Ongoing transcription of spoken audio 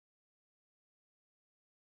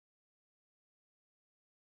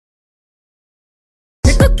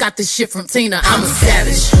got this shit from Tina. I'm a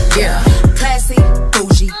savage, yeah. Classy,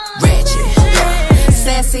 bougie, ratchet, yeah.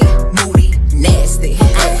 Sassy, moody, nasty,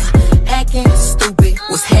 yeah. Acting stupid,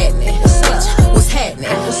 what's happening? Bitch, what's happening?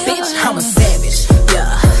 Bitch, I'm a savage,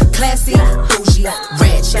 yeah. Classy, bougie,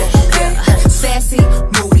 ratchet, yeah. Sassy,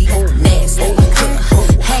 moody, nasty, yeah.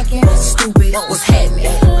 Hacking, stupid, what's happening?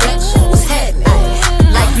 Bitch, what's happening?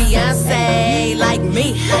 Like Beyoncé, like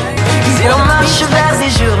me. Si l'on marche vers des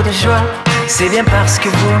jours de joie, c'est bien parce que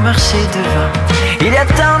vous marchez devant. Il y a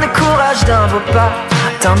tant de courage dans vos pas,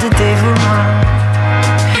 tant de dévouement.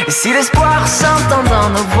 Et si l'espoir s'entend dans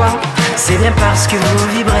nos voix, c'est bien parce que vous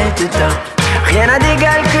vibrez dedans. Rien n'a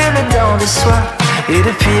d'égal que le don de soi. Et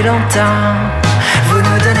depuis longtemps, vous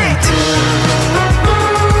nous donnez tout.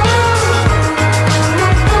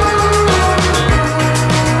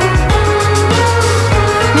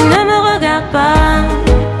 Ne me regarde pas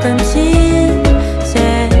comme si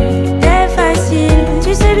c'était facile.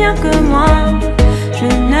 Tu sais bien que moi, je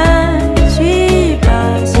ne suis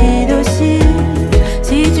pas si docile.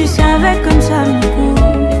 Si tu savais comme ça me coûte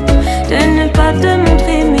de ne pas te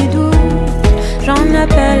montrer mes doutes, j'en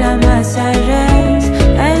appelle à ma sagesse,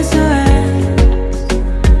 SOS.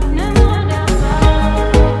 Ne me regarde pas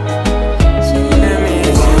si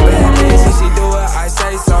she do it, I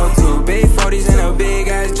say so too. Big 40s and a big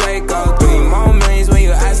ass Draco. 3 more millions when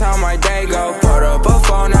you ask how my day go. Put up a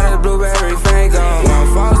phone, now the blueberry fago. One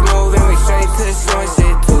false move and we straight to the short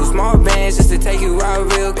shit. 2 small bands just to take you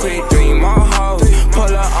out real quick. 3 more hoes,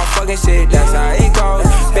 pull up on fucking shit, that's how it goes.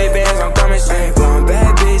 Big bands, I'm coming straight. One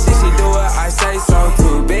bad bitch, if she do it, I say so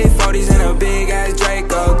too. Big 40s and a big ass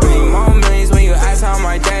Draco. 3 more millions when you ask how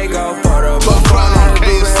my day go. Put up a phone, now the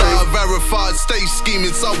blueberry. Verified, stay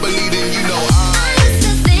scheming, so believing, you know I used to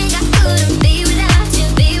think I couldn't be without you,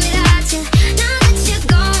 be without you. Now that you're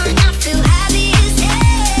gone, I feel happy as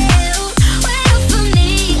hell. Well, for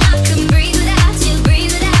me, I couldn't breathe without you,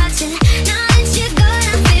 breathe without you. Now that you're gone,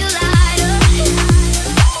 I feel lighter.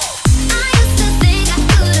 I used to think I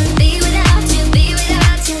couldn't be without you, be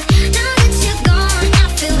without you. Now that you're gone, I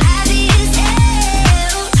feel happy as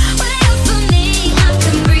hell. Well, for me, I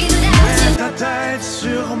couldn't breathe without you. Mets ta tête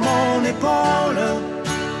sur mon épaule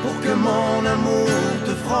pour que mon amour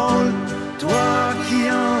te frôle, toi qui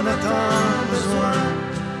en as tant besoin.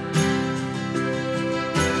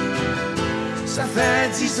 Ça fait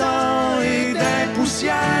 10 ans et des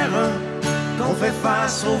poussières qu'on fait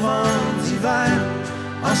face au vent d'hiver.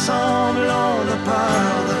 Ensemble on n'a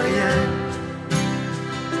peur de rien.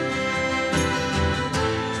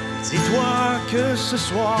 Dis-toi que ce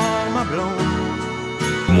soir ma blonde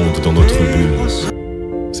Monte dans notre bulle.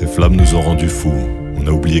 Ces flammes nous ont rendus fous. On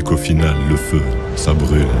a oublié qu'au final, le feu, ça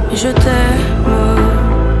brûle. je t'aime,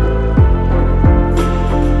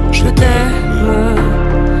 je t'aime,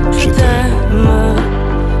 je t'aime,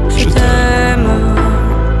 je t'aime,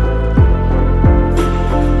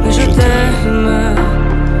 je t'aime,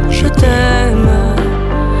 je t'aime,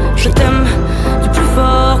 je t'aime du plus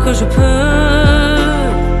fort que je peux.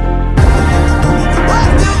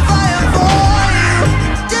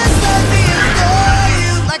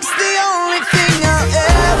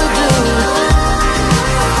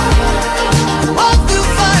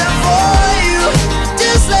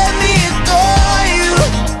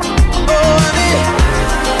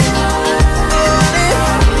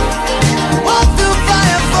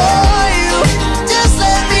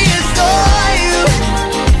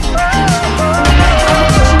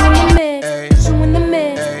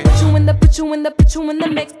 Put you in the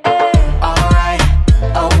mix. Alright,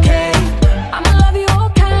 okay. I'ma love you all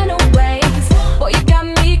kind of ways. Boy, you got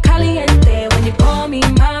me caliente when you call me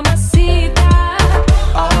mamacita.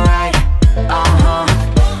 Alright,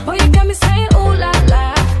 boy, you got me saying ooh la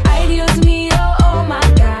la. Ay, Dios mío, oh my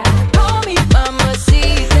God. Call me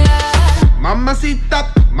mamacita. Mamacita,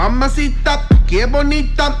 mamacita, qué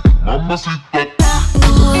bonita. Mamacita.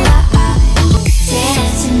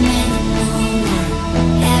 Dancing in the moonlight,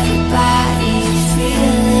 everybody's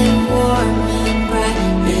feeling warm and bright.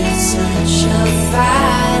 It's such a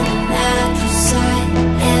fine natural sight.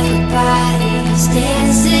 Everybody's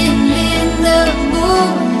dancing in the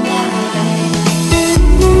moonlight.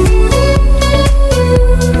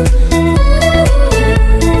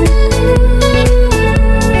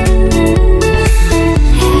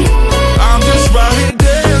 I'm just right here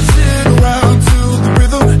dancing around.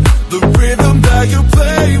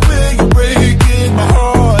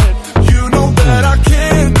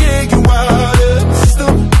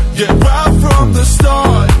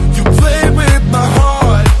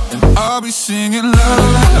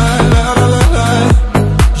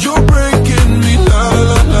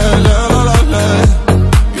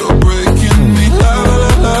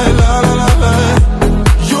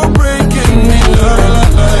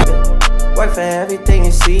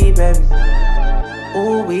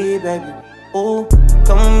 baby. Ooh,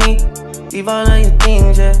 come with me, leave all of your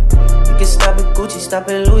things, yeah. You can stop at Gucci, stop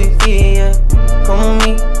at Louis V, yeah. Come with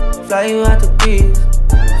me, fly you out the breeze.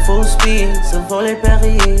 Full speed, so vol les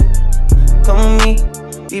Perrier. Come with me,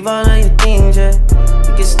 leave all of your things, yeah.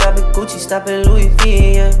 You can stop at Gucci, stop at Louis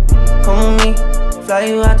V, yeah. Come with me, fly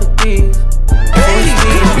you out the breeze. Full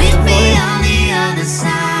speed, meet me on the other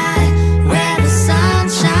side, where the sun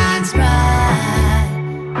shines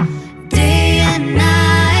bright, day and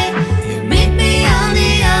night. You meet me on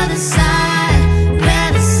the other side,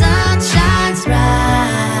 where the sun shines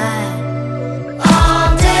bright,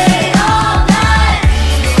 all day, all night,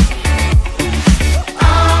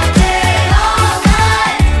 all day, all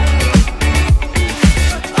night,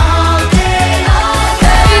 all day, all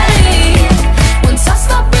night. Baby, once I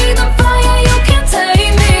stop breathing fire, you can't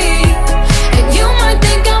take me. And you might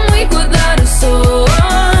think I'm weak without a soul,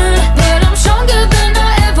 but I'm stronger than I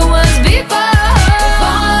ever was before.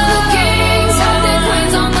 All the kings had their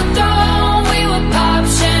queens on the throne. We would pop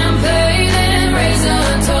champagne and raise a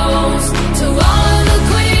toast to all of the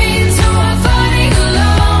queens who are fighting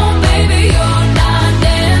alone. Baby, you're not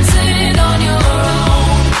dancing on your own.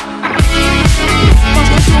 Quand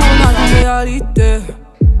je retourne à la réalité,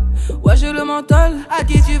 ouais j'ai le mental. À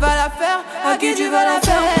qui tu vas la faire? À qui tu vas la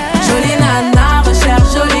faire? Jolie nana,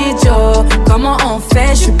 recherche joli Joe. Comment on fait?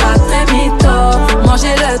 Je suis pas très mytho.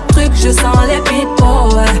 Manger le truc, je sens les pipeaux,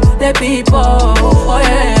 ouais, les pipeaux, oh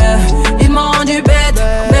yeah. Ils m'ont rendu bête,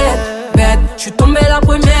 bête, bête. Je suis tombé la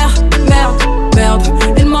première, merde, merde.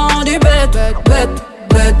 Ils m'ont rendu bête, bête,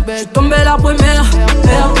 bête. Je suis tombé la première,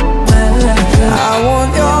 merde, merde. I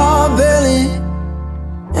want your belly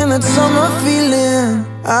and that summer feeling.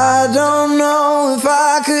 I don't know if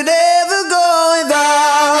I could ever go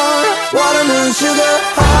without watermelon sugar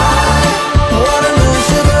high, watermelon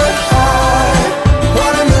sugar high,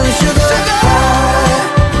 watermelon sugar high,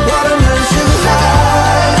 watermelon sugar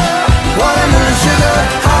high, watermelon sugar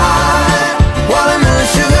high, watermelon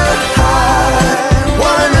sugar high,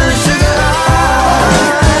 watermelon sugar high,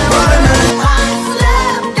 watermelon. What's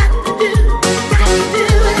love got to do? Got to do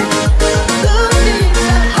it. Good things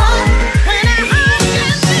are hard when I hold you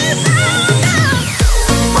this out.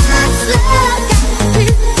 What's love got to do?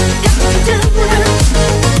 Got to do it.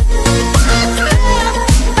 What's love?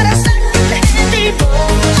 But I suck at the handy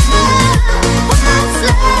boy. What's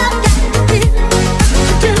love got to do? Got to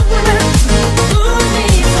do it. Good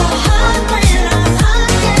things are hard when I'm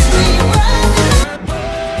hard and we run.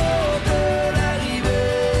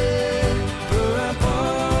 Peu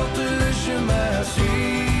importe le chemin à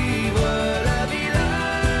suivre, la vie,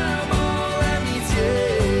 l'amour, l'amitié.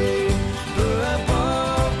 Peu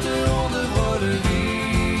importe, on devra le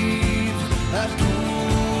vivre à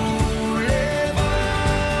tous les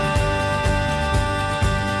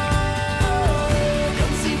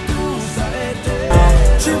comme si tout s'arrêtait.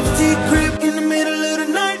 Triptych crib in the middle of the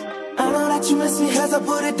night. I know that you miss me as I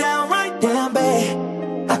put it down right. Damn, babe,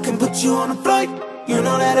 I can put you on a flight. You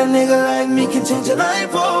know that a nigga like me can change your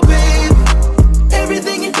life, oh babe.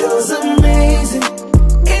 Everything you do is amazing.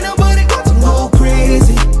 Ain't nobody got to go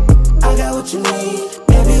crazy. I got what you need.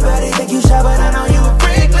 Everybody think you shy, but I know you a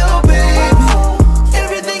freak, little baby.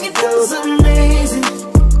 Everything you do is amazing.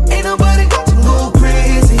 Ain't nobody got to go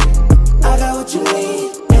crazy. I got what you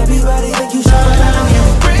need. Everybody think you shy, but I know you a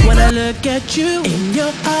freak. When I look at you in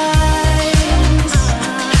your eyes,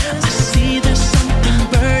 I see there's something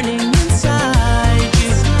burning inside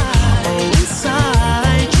you. Oh,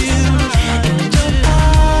 inside you. In your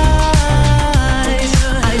eyes,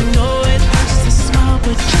 I know it hurts to smile,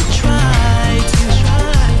 but you try to.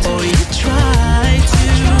 Oh, you try to.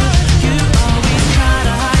 You always try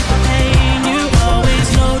to hide the pain. You always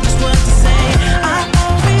know just what to say. I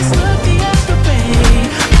always look the other way.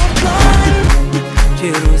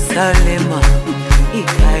 Jerusalema,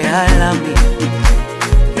 ikayalami,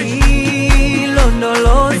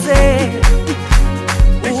 ilondoloze,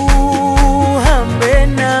 uhambe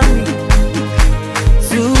nami,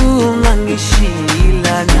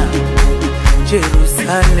 zungangishilana.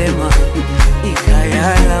 Jerusalema,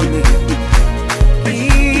 ikayalami,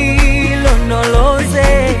 ilondoloze,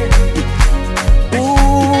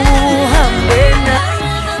 uhambe nami. I'd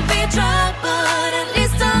rather be drunk, but at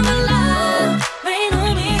least I'm alive. Rain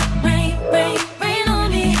on me, rain, rain, rain on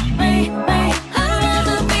me, rain, rain. I'd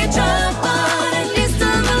rather be drunk, but at least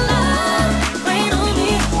I'm alive. Rain on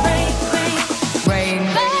me, rain, rain, Rain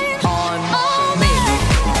on me.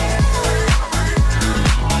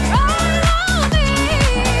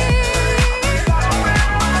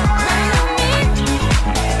 rain on me.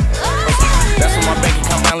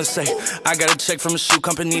 say. I got a check from a shoe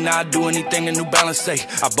company, now I do anything a New Balance say.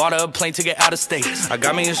 I bought her a plane ticket out of state. I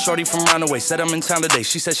got me a shorty from round the way, said I'm in town today.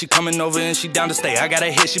 She said she coming over and she down to stay. I got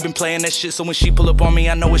a hit, she been playing that shit, so when she pull up on me,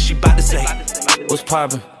 I know what she bout to say. What's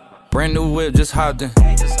poppin'? Brand new whip, just hopped in.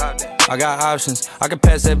 I got options, I can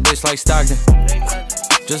pass that bitch like Stockton.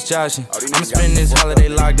 Just joshing, I'ma spend this holiday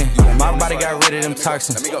locked in. My body got rid of them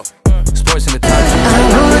toxins. Sports in the top. I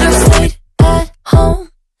would've stayed at home,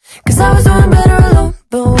 'cause I was doing better alone.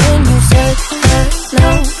 But when you said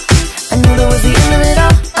hello, I knew that was the end of it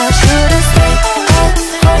all. I should've stayed at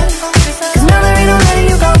home, 'cause now there ain't no letting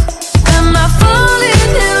you go. Am I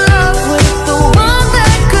falling in love with the one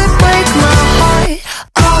that could break my heart?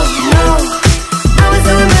 Oh no, I was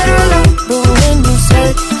doing better alone. But when you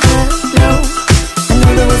said hello, I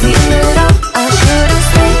knew that was the end of it all. I should've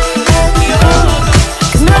stayed at home,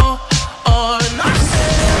 'cause now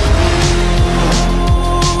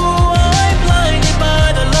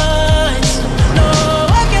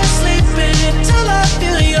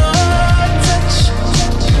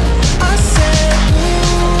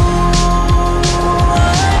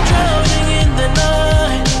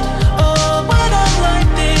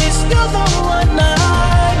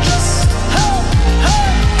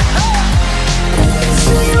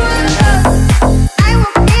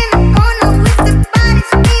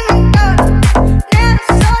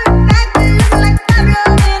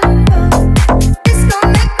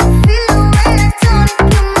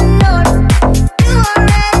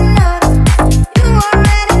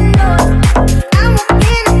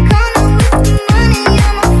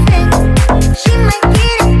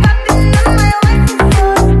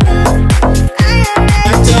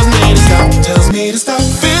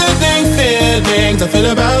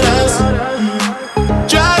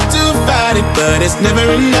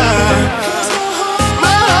never enough.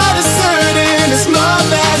 My heart is hurting, it's more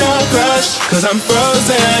than a crush. 'Cause I'm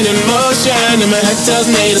frozen in motion and my head tells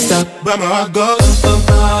me to stop, but my heart goes bum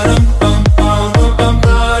bottom, bum bum bum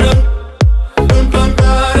bottom, bum bum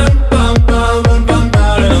bottom, bum bum bum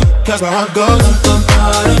bottom. 'Cause my heart goes bum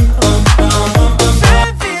bottom, bum bum bum.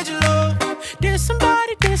 Savage love, did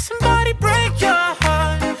somebody break your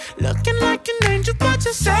heart? Looking like an angel, but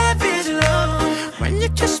you're savage love. When you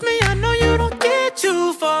kiss me, I know you don't get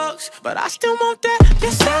 2 fucks, but I still want that.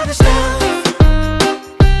 You're savage love.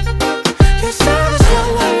 You're savage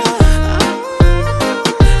love.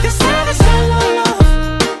 You're savage love.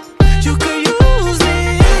 You could use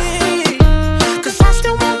me, 'cause I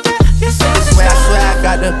still want that. You're savage love. I swear I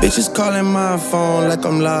got the bitches calling my phone like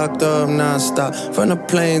I'm locked up non-stop. From the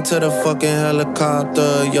plane to the fucking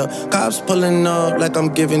helicopter, yeah. Cops pulling up like I'm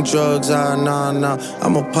giving drugs, nah.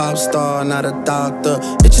 I'm a pop star, not a doctor.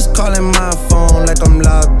 Bitches calling my phone like I'm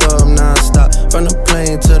locked up non-stop. From the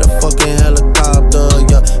plane to the fucking helicopter,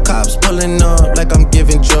 yeah. Cops pulling up like I'm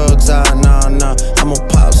giving drugs, nah. I'm a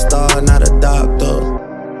pop star, not a doctor.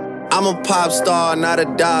 I'm a pop star, not a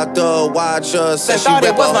doctor. Watch us. They thought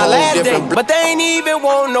it was my last day, but they ain't even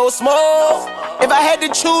want no smoke. If I had to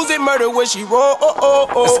choose it, murder would she roll?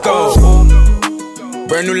 Let's go.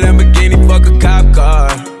 Brand new Lamborghini, fuck a cop car.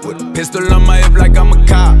 With a pistol on my hip like I'm a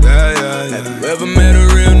cop. Yeah. Have you ever met a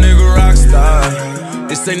real nigga rock star?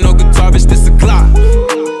 This ain't no guitar, bitch, this a clock.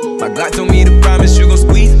 My Glock told me to promise you gon'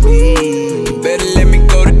 squeeze me. You better let me